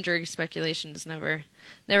avoiding injury speculation is never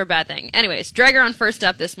a bad thing. Anyways, Dreger on First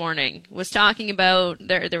Up this morning was talking about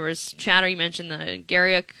there was chatter. You mentioned the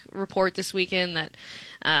Garrick report this weekend that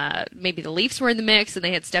maybe the Leafs were in the mix and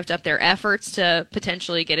they had stepped up their efforts to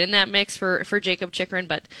potentially get in that mix for Jacob Chychrun.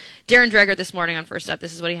 But Darren Dreger this morning on First Up,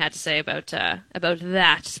 this is what he had to say about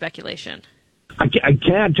that speculation. I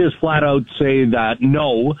can't just flat out say that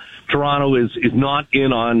no, Toronto is not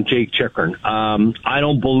in on Jake Chychrun. I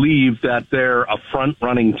don't believe that they're a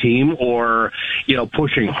front-running team or,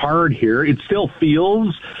 pushing hard here. It still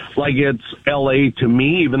feels like it's L.A. to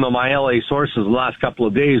me, even though my L.A. sources the last couple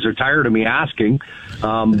of days are tired of me asking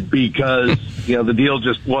because, the deal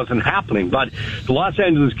just wasn't happening. But the Los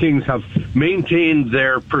Angeles Kings have maintained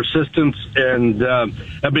their persistence and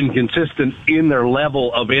have been consistent in their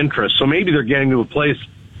level of interest. So maybe they're getting to a place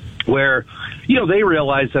where, they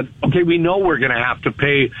realize that, okay, we know we're going to have to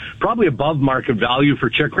pay probably above market value for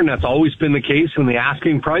Chychrun. That's always been the case in the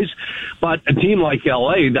asking price. But a team like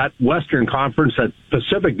LA, that Western Conference, that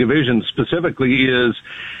Pacific Division specifically is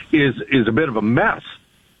a bit of a mess.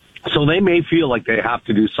 So they may feel like they have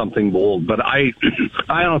to do something bold. But I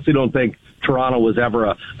honestly don't think Toronto was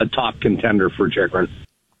ever a top contender for Chychrun.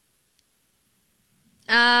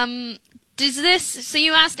 So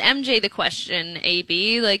you asked MJ the question,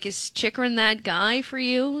 AB, like, is Chychrun that guy for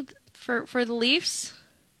you for the Leafs?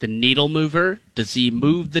 The needle mover? Does he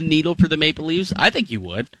move the needle for the Maple Leafs? I think he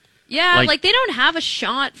would. Yeah, like they don't have a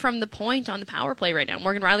shot from the point on the power play right now.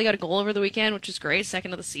 Morgan Riley got a goal over the weekend, which is great,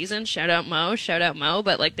 second of the season. Shout out Mo.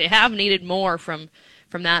 But like they have needed more from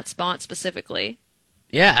that spot specifically.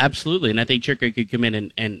 Yeah, absolutely. And I think Chychrun could come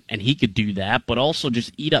in and he could do that, but also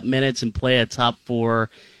just eat up minutes and play a top four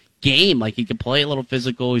game. Like he can play a little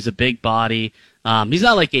physical. He's a big body. He's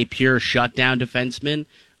not like a pure shutdown defenseman.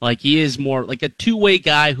 Like he is more like a two-way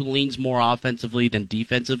guy who leans more offensively than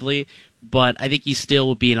defensively. But I think he still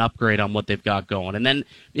would be an upgrade on what they've got going. And then,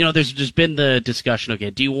 there's just been the discussion,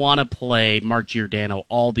 okay, do you want to play Mark Giordano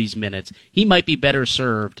all these minutes? He might be better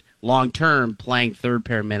served long-term playing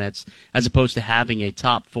third-pair minutes as opposed to having a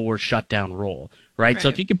top four shutdown role, right? So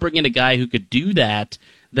if you could bring in a guy who could do that,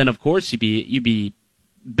 then of course you'd be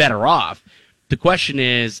better off. The question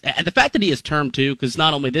is, and the fact that he has term too, because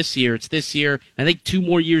not only this year, it's this year, I think 2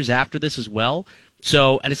 more years after this as well.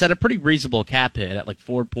 So, and it's at a pretty reasonable cap hit at like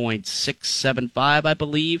 4.675, I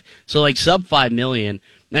believe. So like sub $5 million.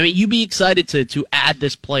 I mean, you'd be excited to add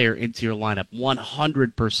this player into your lineup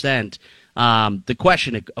 100%. The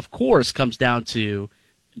question, of course, comes down to,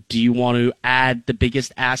 do you want to add the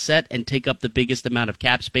biggest asset and take up the biggest amount of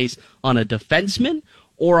cap space on a defenseman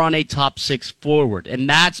or on a top 6 forward? And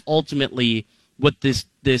that's ultimately what this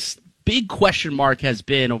big question mark has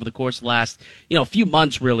been over the course of the last, few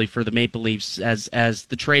months really for the Maple Leafs as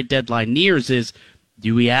the trade deadline nears is,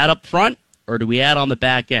 do we add up front or do we add on the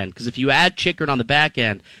back end? Because if you add Chychrun on the back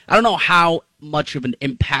end, I don't know how much of an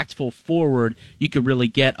impactful forward you could really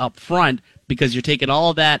get up front because you're taking all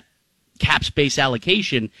of that cap space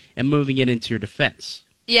allocation and moving it into your defense.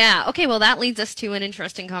 Yeah, okay, well that leads us to an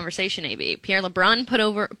interesting conversation, AB. Pierre LeBrun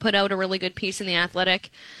put out a really good piece in The Athletic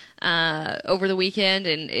over the weekend,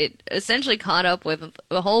 and it essentially caught up with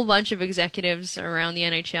a whole bunch of executives around the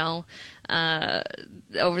NHL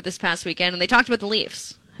over this past weekend, and they talked about the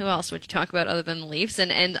Leafs. Who else would you talk about other than the Leafs?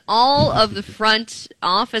 And all of the front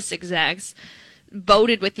office execs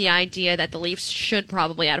voted with the idea that the Leafs should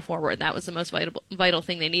probably add a forward. That was the most vital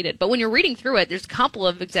thing they needed. But when you're reading through it, there's a couple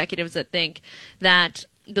of executives that think that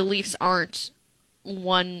the Leafs aren't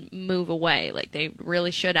one move away. Like, they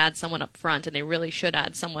really should add someone up front, and they really should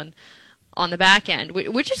add someone on the back end,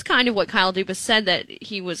 which is kind of what Kyle Dubas said that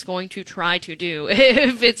he was going to try to do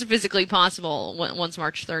if it's physically possible once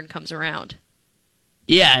March 3rd comes around.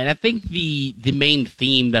 Yeah, and I think the main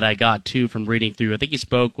theme that I got, too, from reading through, I think he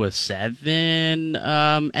spoke with 7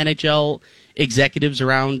 NHL executives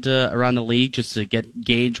around the league just to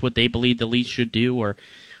gauge what they believe the Leafs should do or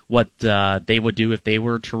what they would do if they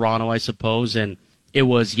were Toronto, I suppose. And it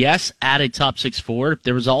was, yes, add a top 6 forward.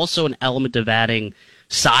 There was also an element of adding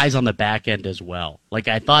size on the back end as well. Like,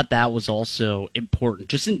 I thought that was also important.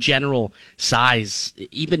 Just in general, size.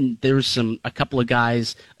 Even there's a couple of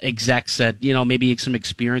guys, execs said, maybe some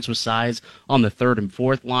experience with size on the third and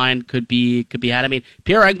fourth line could be had. I mean,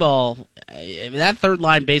 Pierre Engvall, that third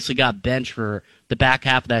line basically got benched for the back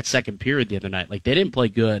half of that second period the other night. Like, they didn't play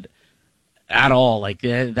good at all. Like,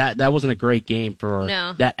 that wasn't a great game for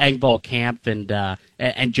that Engvall, Kampf,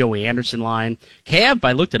 and Joey Anderson line. Kampf,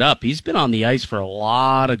 I looked it up. He's been on the ice for a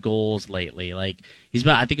lot of goals lately. Like, he's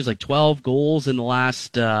been, I think it's like 12 goals in the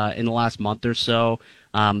last month or so.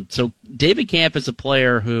 So David Kampf is a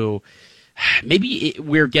player who maybe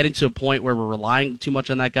we're getting to a point where we're relying too much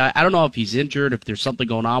on that guy. I don't know if he's injured, if there's something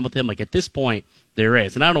going on with him. Like, at this point, there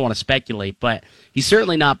is, and I don't want to speculate, but he's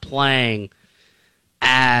certainly not playing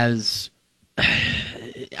as.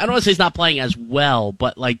 I don't want to say he's not playing as well,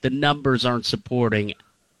 but like the numbers aren't supporting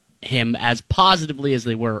him as positively as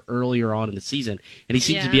they were earlier on in the season. And he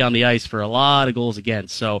seems to be on the ice for a lot of goals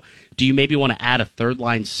against. So do you maybe want to add a third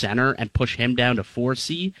line center and push him down to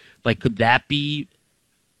 4C? Like, could that be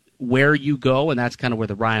where you go? And that's kind of where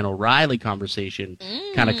the Ryan O'Reilly conversation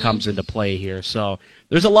kind of comes into play here. So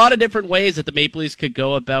there's a lot of different ways that the Maple Leafs could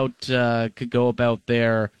go about their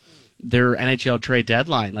NHL trade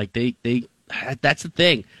deadline. Like, they that's the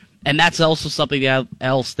thing. And that's also something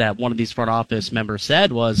else that one of these front office members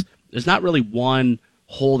said was there's not really one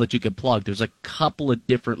hole that you could plug. There's a couple of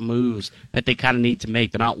different moves that they kind of need to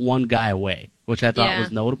make. They're not one guy away, which I thought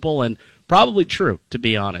was notable and probably true, to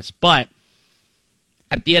be honest. But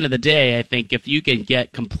at the end of the day, I think if you can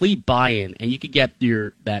get complete buy-in and you can get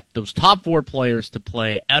those top 4 players to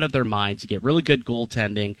play out of their minds, to get really good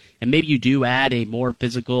goaltending, and maybe you do add a more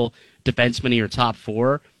physical defenseman in your top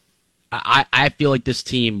 4, I feel like this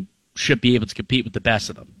team should be able to compete with the best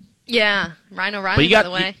of them. Yeah, Ryan O'Reilly, by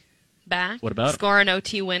the way, back. What about scoring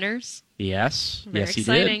OT winners? Yes, very yes, he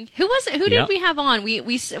exciting. did. Who was it? Who did we have on? We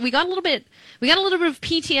got a little bit of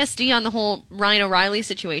PTSD on the whole Ryan O'Reilly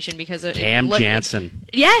situation because of Cam Jansen.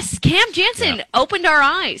 Yes, Cam Jansen opened our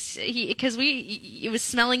eyes because it was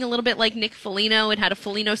smelling a little bit like Nick Foligno. It had a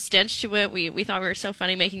Foligno stench to it. We thought we were so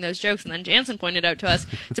funny making those jokes, and then Jansen pointed out to us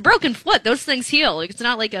it's a broken foot. Those things heal. It's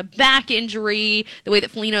not like a back injury the way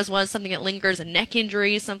that Foligno's was, something that lingers, a neck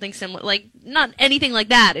injury, something similar. Like, not anything like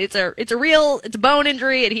that. It's a bone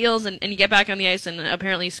injury. It heals, and you get back on the ice and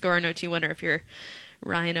apparently score an OT winner if you're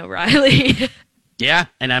Ryan O'Reilly. Yeah,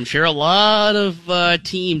 and I'm sure a lot of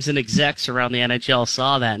teams and execs around the NHL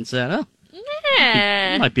saw that and said, "Oh,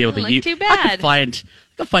 I might be able to use. Too bad. I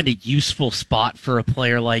could find a useful spot for a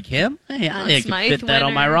player like him. Hey, I can fit that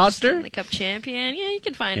on my roster. Stanley Cup champion. Yeah, you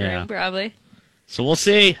can find room probably." So we'll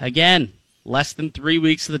see. Again, less than 3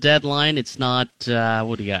 weeks of the deadline. It's not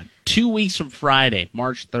what do you got? 2 weeks from Friday,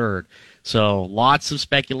 March 3rd. So lots of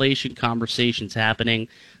speculation, conversations happening.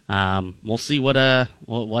 We'll see what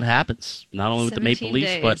happens. Not only with the Maple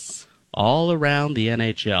Leafs, but all around the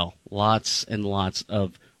NHL. Lots and lots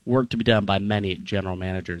of work to be done by many general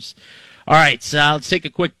managers. All right, so let's take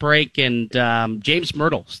a quick break, and James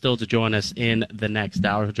Myrtle still to join us in the next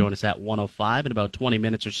hour. He'll join us at 1:05 in about 20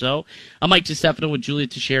 minutes or so. I'm Mike DiStefano with Julia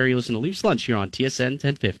Teixeira. Listen to Leafs Lunch here on TSN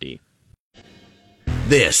 1050.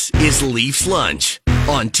 This is Leafs Lunch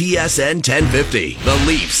on TSN 1050. The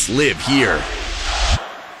Leafs live here.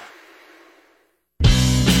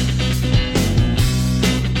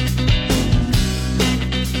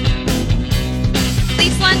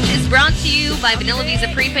 Leafs Lunch is brought to you by Vanilla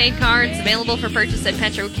Visa prepaid cards, available for purchase at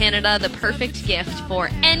Petro-Canada, the perfect gift for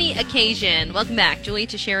any occasion. Welcome back. Julia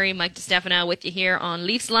Teixeira, Mike DiStefano with you here on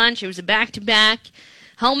Leafs Lunch. It was a back-to-back,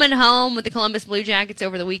 home and home with the Columbus Blue Jackets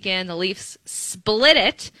over the weekend. The Leafs split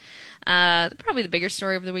it. Probably the bigger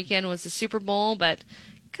story of the weekend was the Super Bowl, but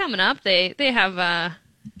coming up, they have a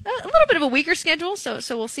little bit of a weaker schedule, so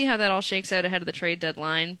we'll see how that all shakes out ahead of the trade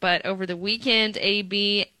deadline. But over the weekend,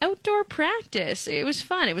 AB, outdoor practice. It was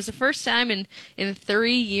fun. It was the first time in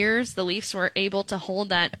 3 years the Leafs were able to hold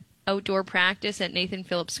that outdoor practice at Nathan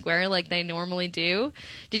Phillips Square like they normally do.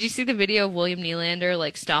 Did you see the video of William Nylander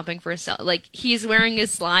like stopping for a like he's wearing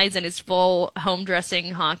his slides and his full home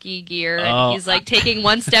dressing hockey gear, and he's like taking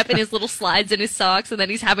one step in his little slides and his socks, and then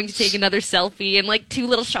he's having to take another selfie, and like 2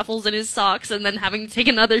 little shuffles in his socks, and then having to take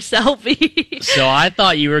another selfie. So I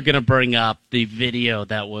thought you were gonna bring up the video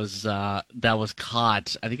that was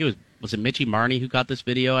caught. I think it was it Mitchie Marnie who got this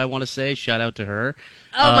video, I want to say. Shout out to her.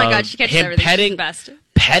 Oh my God, she catches everything. She's the best.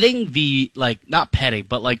 Petting the, like, not petting,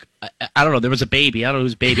 but like, I don't know, there was a baby. I don't know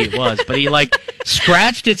whose baby it was, but he like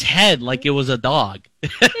scratched its head like it was a dog.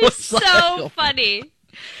 It's so funny.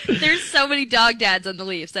 There's so many dog dads on the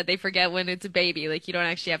Leafs that they forget when it's a baby. Like, you don't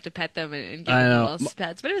actually have to pet them and give them little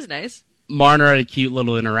pets, but it was nice. Marner had a cute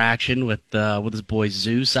little interaction with his boy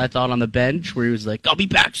Zeus, I thought, on the bench, where he was like, I'll be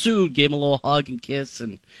back soon, gave him a little hug and kiss,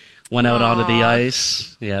 and went out onto the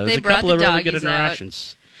ice. Yeah, there's a couple of really good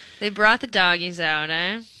interactions. They brought the doggies out,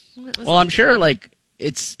 eh? Well, I'm sure, like,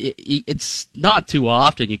 it's not too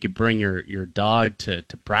often you could bring your dog to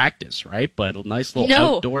practice, right? But a nice little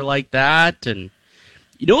outdoor like that. And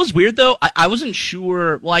you know what's weird, though? I wasn't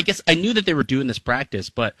sure. Well, I guess I knew that they were doing this practice,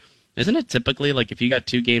 but isn't it typically, like, if you got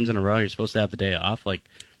 2 games in a row, you're supposed to have the day off? Like,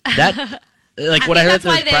 that... Like what I heard, that's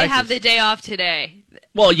why they have the day off today.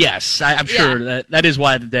 Well, yes, I'm sure that is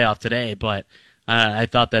why the day off today. But I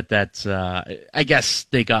thought that's. I guess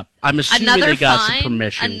they got. I'm assuming they got some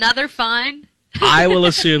permission. Another fine. I will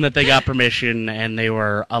assume that they got permission and they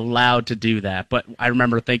were allowed to do that. But I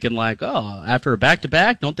remember thinking like, oh, after a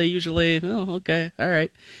back-to-back, don't they usually? Oh, okay, all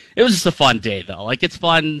right. It was just a fun day though. Like it's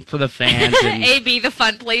fun for the fans. And... AB, the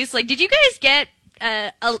fun place. Like, did you guys get?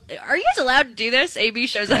 Are you guys allowed to do this? AB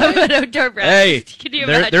shows up at outdoor practice. Hey, can you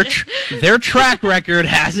imagine? Their track record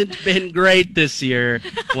hasn't been great this year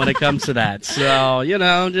when it comes to that. So,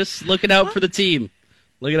 just looking out for the team.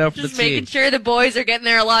 Looking out for the team. Just making sure the boys are getting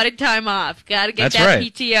their allotted time off. Got to get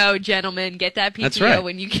PTO, gentlemen. Get that PTO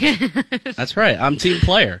when you can. That's right. I'm team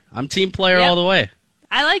player. All the way.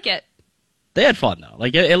 I like it. They had fun though.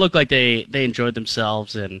 Like it looked like they enjoyed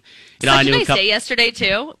themselves, and I knew. Such a nice day yesterday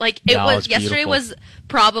too. Like yesterday was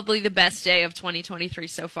probably the best day of 2023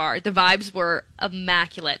 so far. The vibes were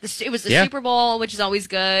immaculate. It was the Super Bowl, which is always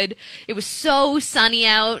good. It was so sunny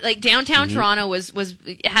out. Like downtown Toronto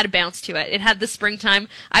it had a bounce to it. It had the springtime.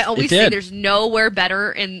 I always say there's nowhere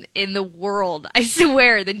better in the world, I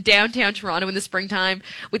swear, than downtown Toronto in the springtime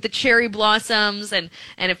with the cherry blossoms and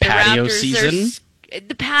if the patio Raptors season.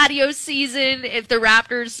 The patio season, if the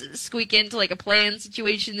Raptors squeak into like a play-in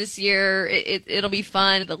situation this year, it'll be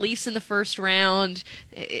fun. The Leafs in the first round,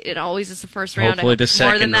 it always is the first round. Hopefully the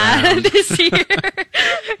second round this year.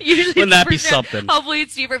 Usually wouldn't that be something? Hopefully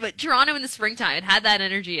it's deeper, but Toronto in the springtime, it had that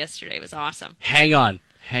energy yesterday. It was awesome. Hang on.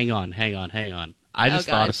 I just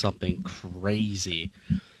thought of something crazy.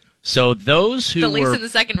 So those who the Leafs in the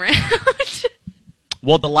second round.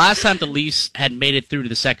 Well, the last time the Leafs had made it through to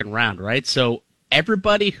the second round, right? So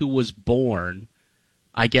everybody who was born,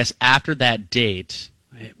 I guess, after that date,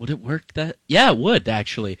 would it work that? Yeah, it would,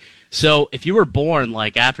 actually. So if you were born,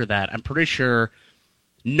 like, after that, I'm pretty sure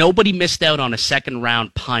nobody missed out on a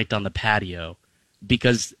second-round pint on the patio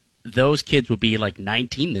because those kids would be, like,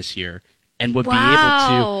 19 this year and would be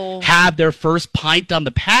able to have their first pint on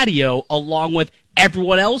the patio along with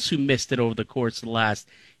everyone else who missed it over the course of the last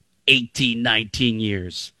 18, 19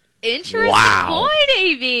 years. Interesting point,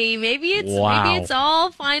 AV. Maybe it's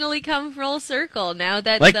all finally come full circle now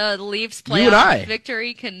that the Leafs playoff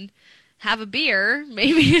victory can have a beer.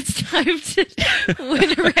 Maybe it's time to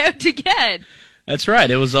win around again. That's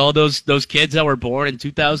right. It was all those kids that were born in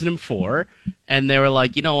 2004, and they were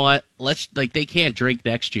like, you know what? They can't drink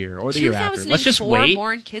next year or the year after. Let's just wait.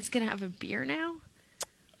 Born kids gonna have a beer now.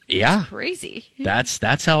 Yeah, that's crazy.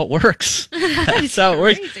 That's how it works. That's how it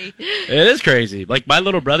works. It is crazy. Like my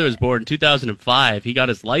little brother was born in 2005. He got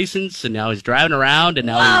his license, and now he's driving around, and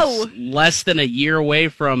now he's less than a year away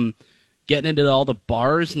from getting into all the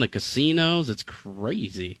bars and the casinos. It's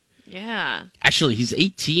crazy. Yeah. Actually, he's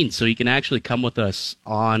 18, so he can actually come with us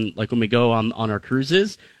on, like, when we go on our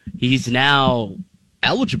cruises. He's now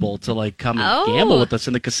eligible to, like, come and gamble with us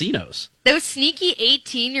in the casinos. Those sneaky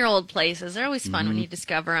 18-year-old places, they're always fun when you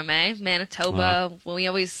discover them, eh? Manitoba, we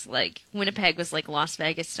always, like, Winnipeg was like Las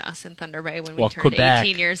Vegas to us in Thunder Bay when we turned Quebec,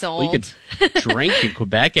 18 years old. Well, you could drink in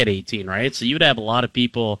Quebec at 18, right? So you'd have a lot of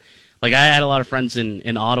people, like, I had a lot of friends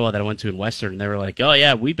in Ottawa that I went to in Western, and they were like, oh,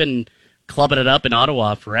 yeah, we've been clubbing it up in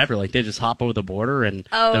Ottawa forever. Like they just hop over the border and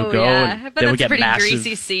they'll go. Yeah. And But they that's would a get pretty massive...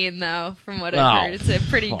 greasy scene, though, from what I've heard. It's a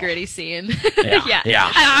pretty gritty scene.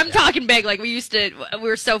 Yeah. I'm talking big. Like we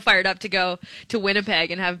were so fired up to go to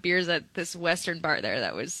Winnipeg and have beers at this Western bar there.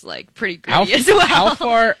 That was like pretty gritty as well.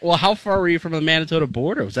 How far were you from the Manitoba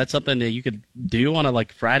border? Was that something that you could do on a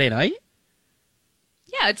Friday night?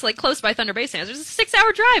 Yeah, it's like close by Thunder Bay Sands. There's a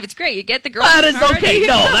 6-hour drive. It's great. You get the girl. That is okay.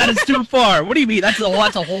 No, that is too far. What do you mean? That's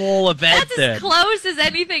a whole event. That's as close as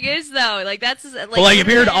anything is, though. Like that's if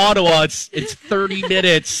you're in Ottawa, it's 30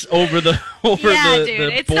 minutes over the dude.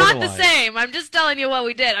 the It's not the borderline. same. I'm just telling you what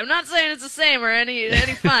we did. I'm not saying it's the same or any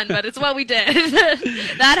fun, but it's what we did.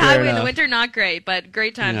 That highway in the winter, not great, but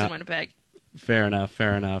great times in Winnipeg. Fair enough.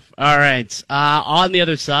 All right. On the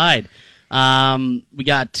other side, we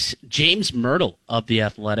got James Myrtle of The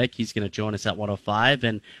Athletic. He's going to join us at 1:05.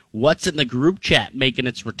 And what's in the group chat making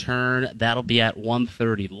its return? That'll be at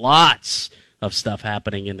 1:30. Lots of stuff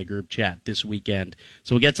happening in the group chat this weekend.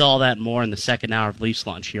 So we'll get to all that and more in the second hour of Leafs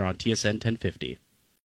Lunch here on TSN 1050.